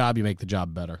about the job, you make the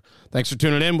job better. Thanks for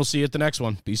tuning in. We'll see you at the next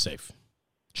one. Be safe.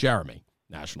 Jeremy,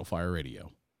 National Fire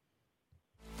Radio.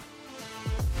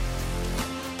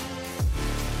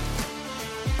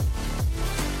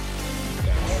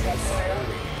 National Fire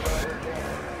Radio.